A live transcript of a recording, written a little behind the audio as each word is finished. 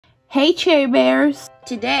Hey Cherry Bears!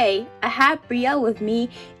 Today I have Brielle with me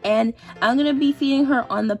and I'm going to be feeding her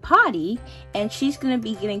on the potty, and she's going to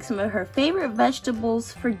be getting some of her favorite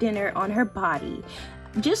vegetables for dinner on her potty.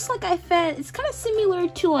 Just like I fed, it's kind of similar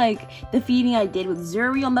to like the feeding I did with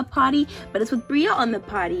Zuri on the potty, but it's with Brielle on the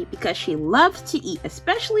potty because she loves to eat,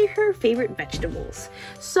 especially her favorite vegetables.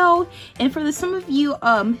 So, and for some of you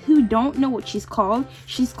who don't know what she's called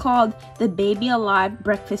the Babyalive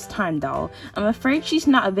Breakfast Time Doll. I'm afraid she's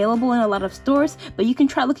not available in a lot of stores, but you can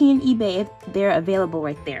try looking in eBay if they're available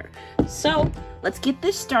right there. So, let's get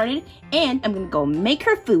this started, and I'm gonna go make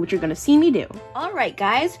her food, which you're gonna see me do. Alright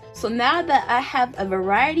guys, so now that I have a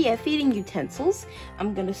variety of feeding utensils,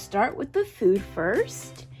 I'm gonna start with the food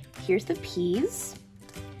first. Here's the peas,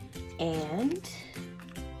 and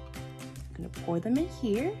I'm gonna pour them in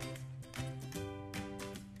here.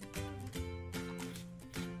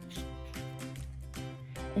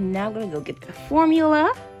 And now I'm gonna go get the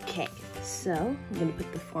formula. Okay, so I'm gonna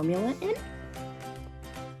put the formula in.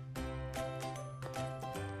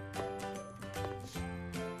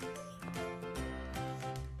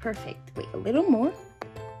 Perfect. Wait, a little more.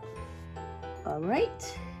 All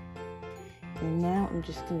right. And now I'm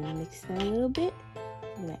just going to mix that a little bit.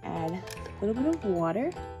 I'm going to add a little bit of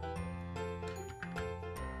water.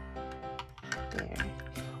 There.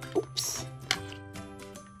 Oops.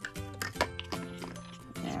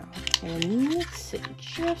 Now, I'm going to mix it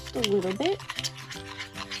just a little bit.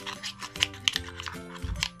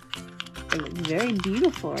 It looks very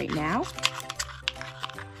beautiful right now.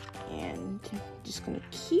 And just gonna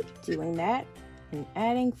keep doing that and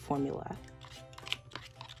adding formula.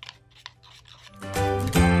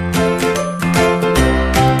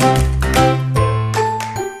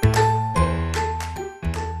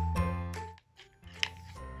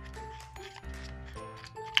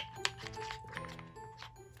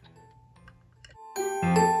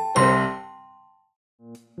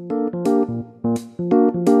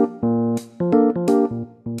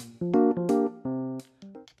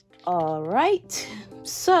 All right,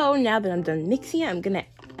 so now that I'm done mixing it, I'm gonna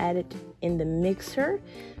add it in the mixer,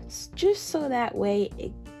 just so that way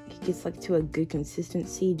it gets like to a good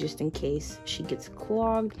consistency, just in case she gets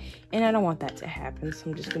clogged, and I don't want that to happen. So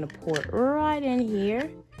I'm just gonna pour it right in here,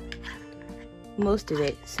 most of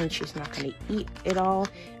it, since she's not gonna eat it all.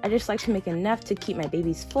 I just like to make enough to keep my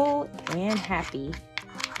babies full and happy.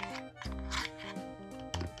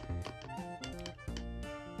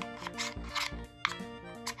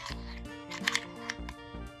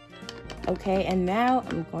 Okay, and now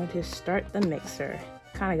I'm going to start the mixer.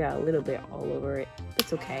 Kind of got a little bit all over it.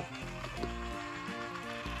 It's okay.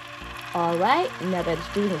 Alright, now that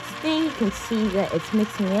it's doing its thing, you can see that it's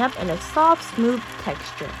mixing up in a soft, smooth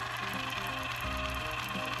texture.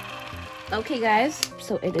 Okay guys,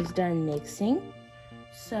 so it is done mixing.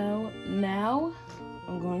 So now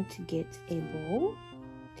I'm going to get a bowl.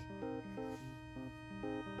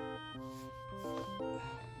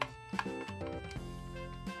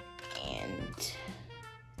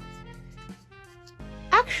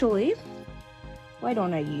 Actually, why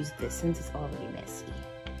don't I use this since it's already messy?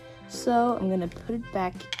 So I'm gonna put it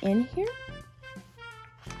back in here,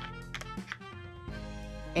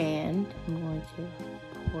 and I'm going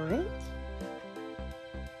to pour it.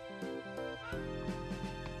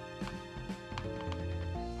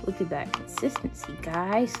 Look at that consistency,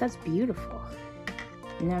 guys. That's beautiful.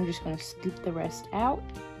 And now I'm just gonna scoop the rest out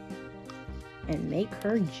and make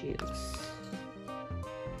her juice.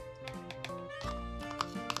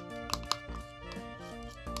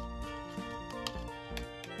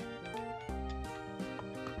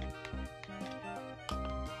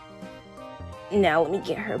 Now let me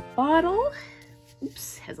get her bottle.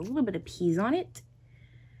 Oops, has a little bit of peas on it.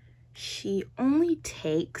 She only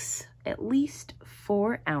takes at least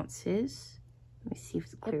 4 ounces. Let me see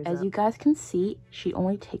if it clears up. As you guys can see, she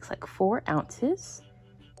only takes like 4 ounces.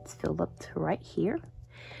 It's filled up to right here.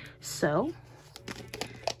 So,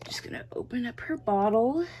 just gonna open up her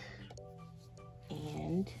bottle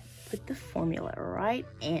and put the formula right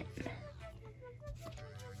in.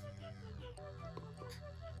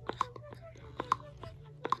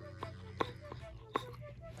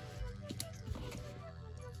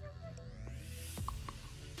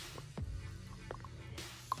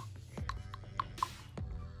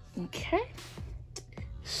 Okay,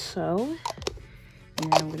 so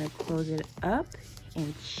now I'm gonna close it up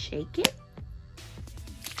and shake it.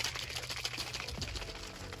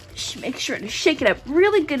 Make sure to shake it up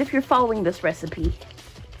really good if you're following this recipe.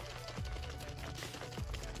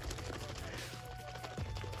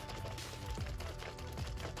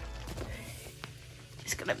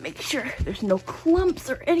 Just gonna make sure there's no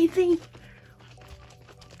clumps or anything.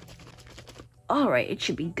 All right, it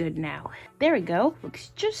should be good now. There we go,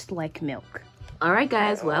 looks just like milk. All right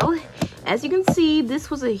guys, well, as you can see, this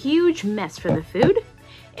was a huge mess for the food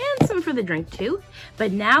and some for the drink too.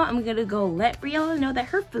 But now I'm gonna go let Briella know that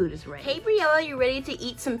her food is ready. Hey Briella, you ready to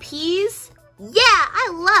eat some peas? Yeah,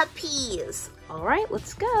 I love peas. All right,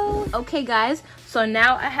 let's go. Okay guys, so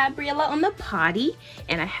now I have Briella on the potty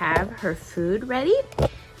and I have her food ready.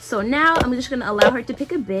 So now I'm just gonna allow her to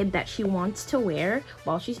pick a bib that she wants to wear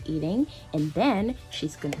while she's eating, and then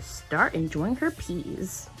she's gonna start enjoying her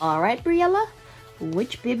peas. All right, Briella,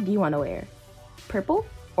 which bib do you wanna wear? Purple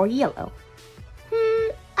or yellow?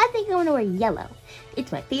 I think I wanna wear yellow.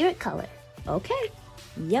 It's my favorite color. Okay,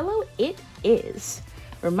 yellow it is.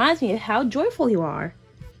 Reminds me of how joyful you are.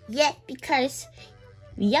 Yeah, because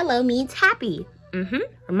yellow means happy.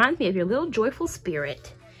 Reminds me of your little joyful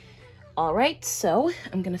spirit. All right, so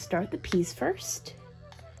I'm gonna start the peas first.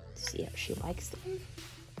 See how she likes them.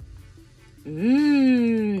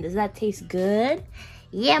 Does that taste good?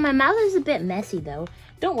 Yeah, my mouth is a bit messy though.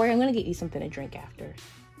 Don't worry, I'm gonna get you something to drink after.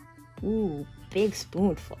 Ooh, big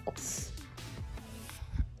spoonfuls.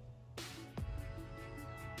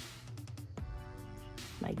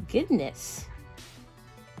 My goodness.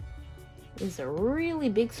 This is a really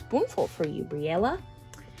big spoonful for you, Briella.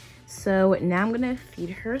 So now I'm gonna feed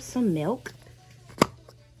her some milk.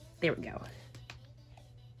 There we go.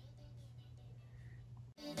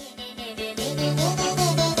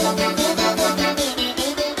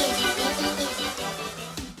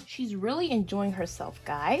 She's really enjoying herself,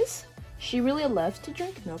 guys. She really loves to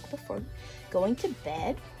drink milk before going to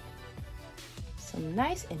bed. Some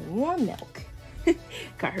nice and warm milk.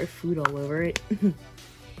 Got her food all over it.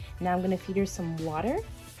 Now I'm gonna feed her some water.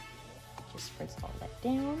 Just rinse all that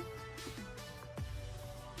down.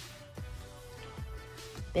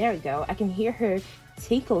 There we go. I can hear her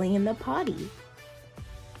tinkling in the potty.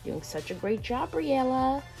 Doing such a great job,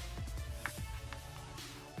 Briella.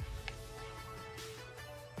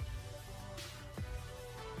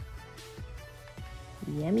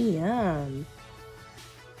 Yummy yum.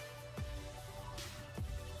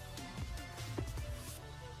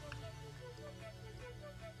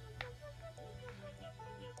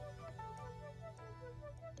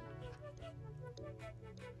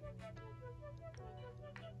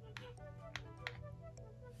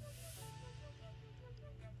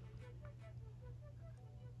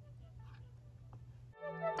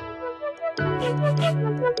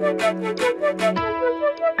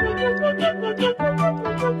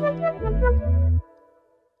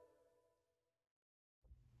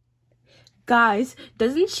 Guys,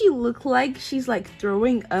 doesn't she look like she's like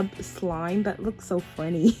throwing up slime? That looks so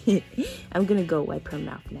funny. I'm gonna go wipe her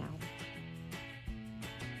mouth now.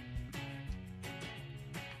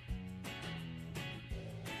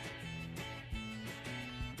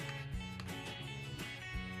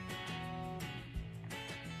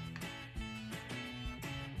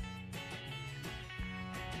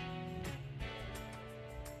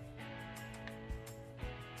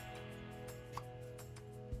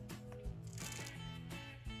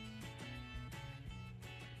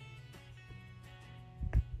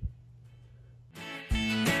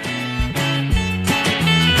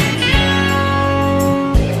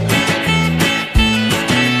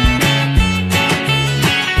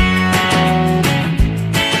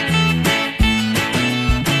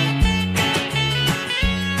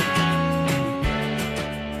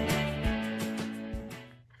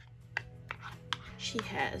 She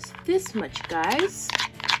has this much, guys.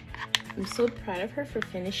 I'm so proud of her for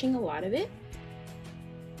finishing a lot of it.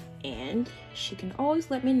 And she can always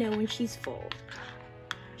let me know when she's full.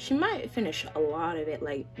 She might finish a lot of it,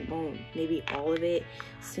 like, well, maybe all of it,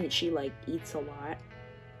 since she like eats a lot.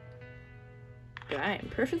 But I am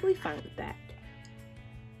perfectly fine with that.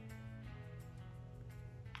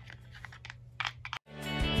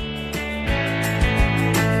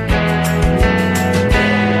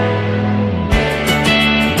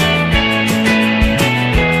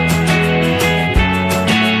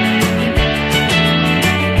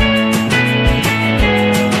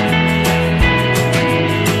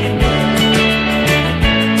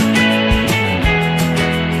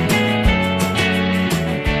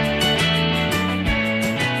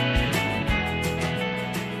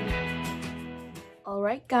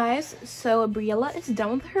 Alright guys, so Briella is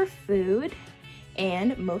done with her food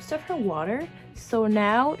and most of her water. So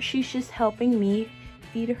now she's just helping me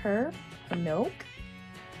feed her milk.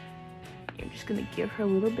 I'm just gonna give her a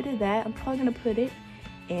little bit of that. I'm probably gonna put it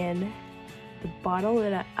in the bottle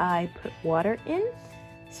that I put water in,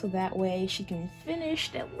 so that way she can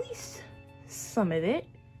finish at least some of it.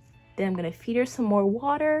 Then I'm gonna feed her some more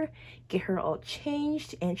water, get her all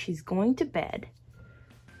changed, and she's going to bed.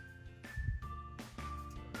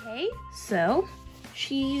 Okay, so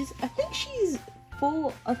I think she's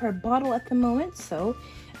full of her bottle at the moment, so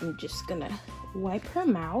I'm just gonna wipe her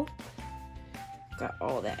mouth. Got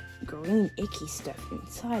all that green icky stuff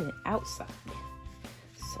inside and outside.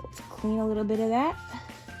 So let's clean a little bit of that.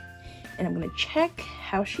 And I'm gonna check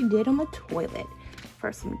how she did on the toilet.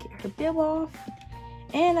 First, I'm gonna get her bib off.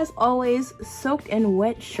 And as always, soaked in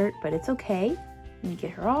wet shirt, but it's okay. Let me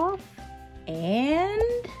get her off.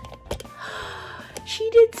 And she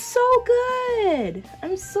did so good.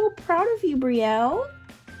 I'm so proud of you, Brielle.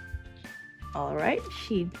 All right,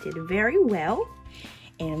 she did very well.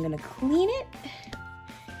 And I'm gonna clean it.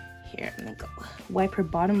 Here, I'm gonna go wipe her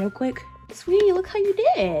bottom real quick. Sweetie, look how you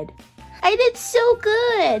did. I did so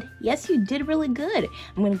good. Yes, you did really good.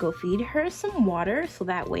 I'm gonna go feed her some water so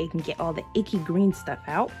that way you can get all the icky green stuff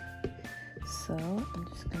out. So I'm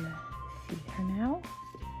just gonna feed her now.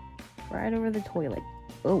 Right over the toilet.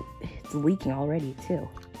 Oh, it's leaking already too.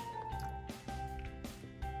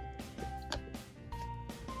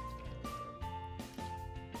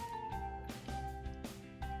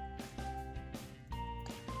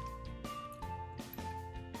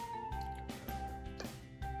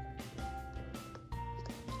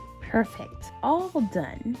 Perfect. All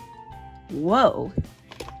done. Whoa.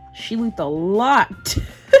 She leaked a lot.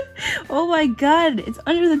 Oh my god, it's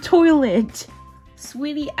under the toilet.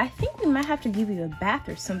 Sweetie, I think we might have to give you a bath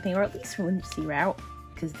or something, or at least rinse you out,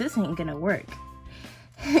 because this ain't gonna work.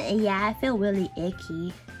 Yeah, I feel really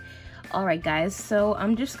icky. Alright guys, so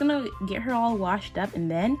I'm just gonna get her all washed up and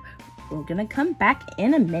then we're gonna come back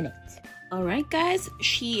in a minute. Alright guys,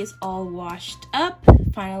 she is all washed up.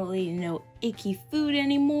 Finally, no icky food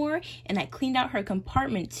anymore. And I cleaned out her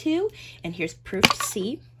compartment too. And here's proof to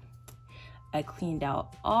see. I cleaned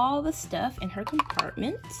out all the stuff in her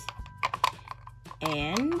compartment.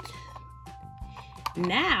 And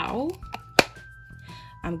now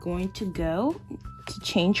I'm going to go to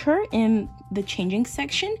change her in the changing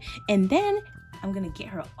section. And then I'm gonna get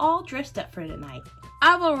her all dressed up for tonight.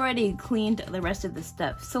 I've already cleaned the rest of the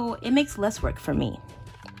stuff, so it makes less work for me.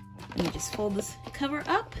 Let me just fold this cover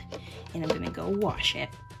up and I'm gonna go wash it.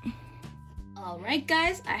 Alright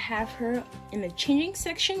guys, I have her in the changing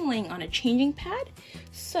section laying on a changing pad.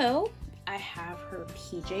 So I have her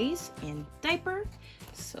PJs and diaper.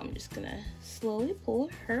 So I'm just gonna slowly pull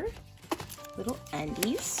her little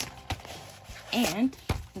undies and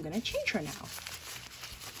I'm gonna change her now.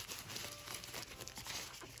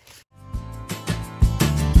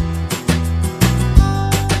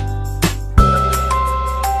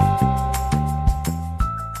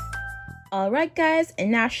 Alright guys, and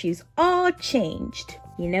now she's all changed.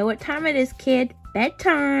 You know what time it is, kid?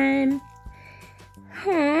 Bedtime.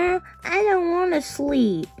 I don't want to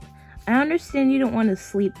sleep. I understand you don't want to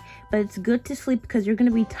sleep, but it's good to sleep because you're going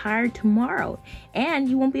to be tired tomorrow. And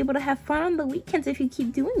you won't be able to have fun on the weekends if you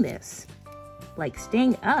keep doing this. Like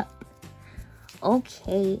staying up.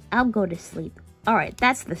 Okay, I'll go to sleep. Alright,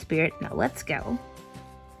 that's the spirit. Now let's go.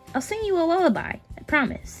 I'll sing you a lullaby, I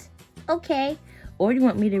promise. Okay. Or do you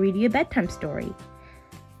want me to read you a bedtime story?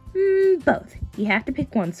 Both. You have to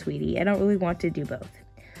pick one, sweetie. I don't really want to do both.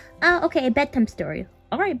 Okay, a bedtime story.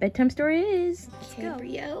 Alright, bedtime story it is. Okay,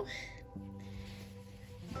 Brielle.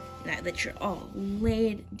 Now that you're all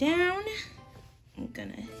laid down, I'm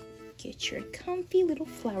gonna get your comfy little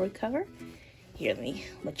flower cover. Here, let me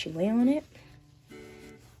let you lay on it.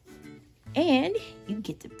 And you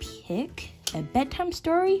get to pick a bedtime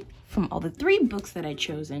story from all the 3 books that I've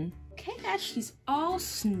chosen. Okay, guys, she's all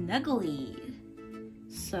snuggly.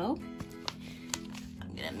 So,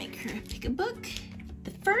 I'm gonna make her pick a book.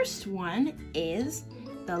 The first one is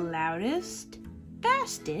The Loudest,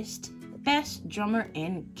 Fastest, Best Drummer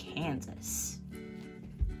in Kansas.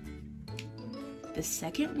 The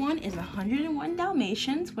second one is 101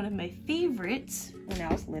 Dalmatians, one of my favorites when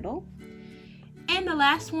I was little. And the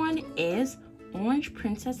last one is Orange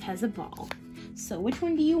Princess Has a Ball. So which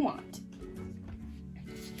one do you want?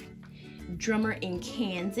 Drummer in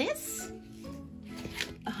Kansas,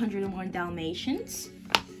 101 Dalmatians,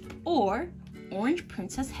 or Orange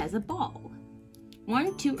Princess Has a Ball?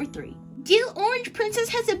 1, 2, or 3? Do Orange Princess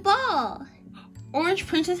Has a Ball. Orange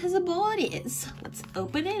Princess Has a Ball it is. Let's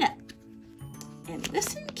open it up. And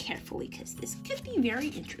listen carefully because this could be very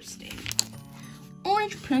interesting.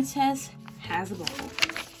 Orange Princess Has a Ball.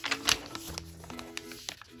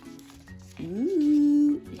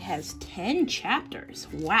 Ooh, it has 10 chapters.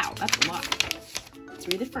 Wow, that's a lot. Let's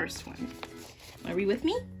read the first one. Want to read with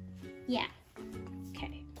me? Yeah.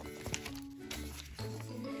 Okay.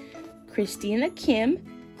 Christina Kim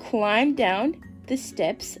climbed down the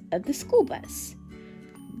steps of the school bus.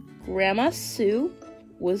 Grandma Sue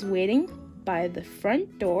was waiting by the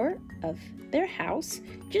front door of their house,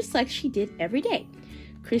 just like she did every day.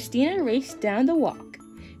 Christina raced down the walk.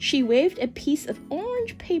 She waved a piece of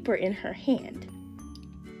orange paper in her hand.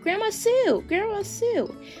 "Grandma Sue! Grandma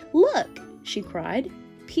Sue! Look!" she cried.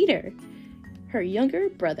 Peter, her younger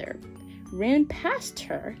brother, ran past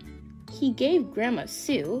her. He gave Grandma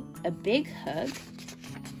Sue a big hug.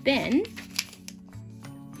 Then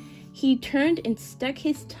he turned and stuck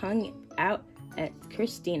his tongue out at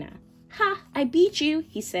Christina. "Ha! I beat you,"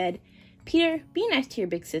 he said. "Peter, be nice to your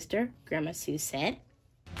big sister," Grandma Sue said.